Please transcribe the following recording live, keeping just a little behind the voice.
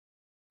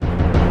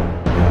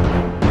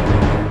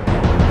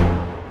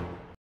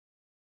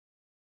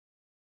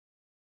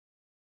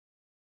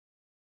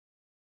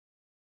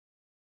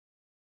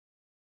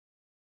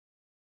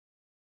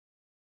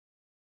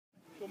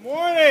Good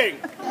morning.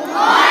 Good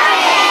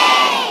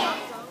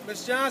morning.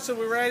 Miss Johnson,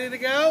 we ready to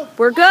go?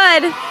 We're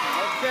good.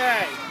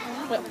 Okay.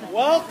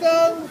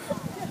 Welcome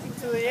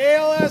to the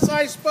ALS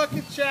Ice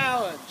Bucket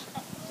Challenge.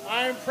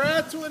 I am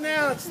proud to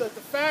announce that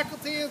the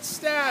faculty and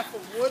staff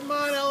of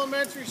Woodmont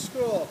Elementary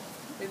School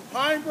in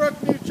Pine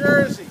Brook, New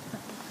Jersey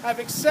have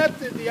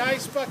accepted the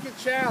Ice Bucket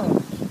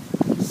Challenge.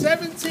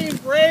 17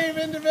 brave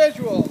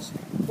individuals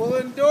will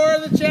endure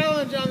the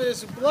challenge on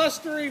this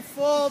blustery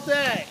fall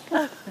day.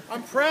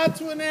 I'm proud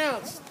to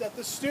announce that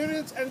the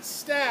students and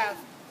staff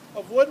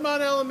of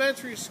Woodmont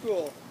Elementary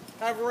School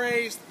have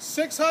raised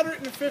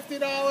 $650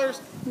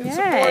 in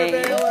support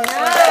of ALS.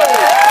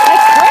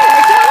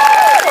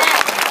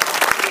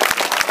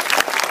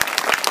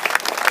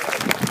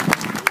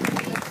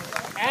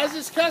 As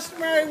is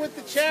customary with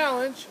the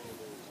challenge,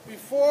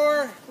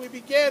 before we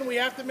begin, we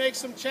have to make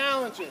some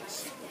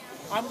challenges.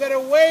 I'm going to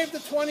waive the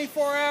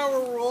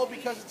 24-hour rule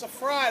because it's a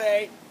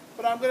Friday,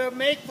 but I'm going to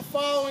make the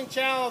following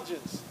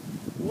challenges.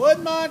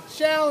 Woodmont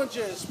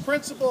challenges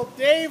Principal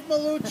Dave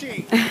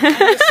Malucci and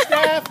the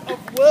staff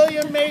of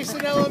William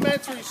Mason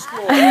Elementary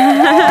School.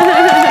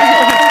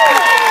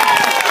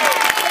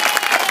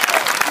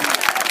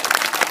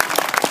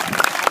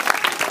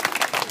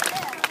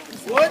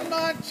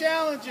 Woodmont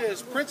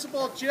challenges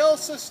Principal Jill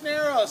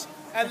Cisneros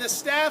and the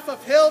staff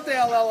of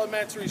Hilldale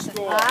Elementary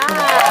School.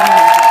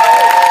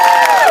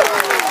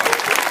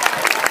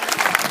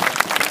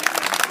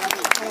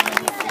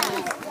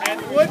 And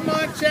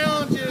Woodmont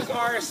challenges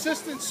our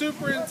Assistant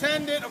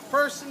Superintendent of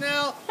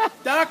Personnel,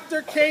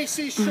 Dr.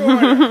 Casey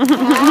Shorter.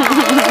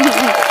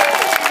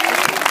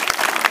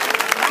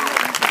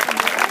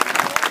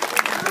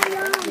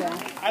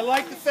 I'd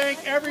like to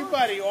thank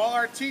everybody, all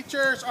our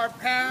teachers, our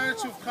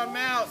parents who've come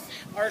out,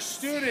 our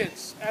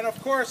students, and of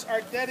course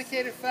our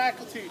dedicated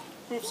faculty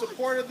who've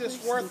supported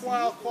this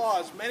worthwhile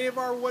cause. Many of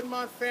our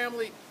Woodmont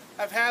family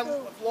have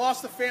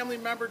lost a family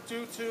member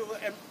due to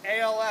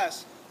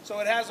ALS, so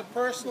it has a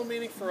personal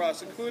meaning for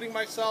us, including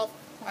myself.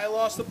 I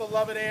lost a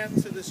beloved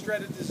aunt to this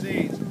dreaded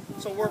disease.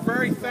 So we're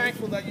very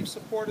thankful that you've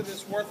supported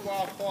this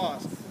worthwhile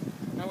cause.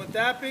 And with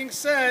that being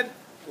said,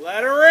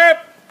 let her rip!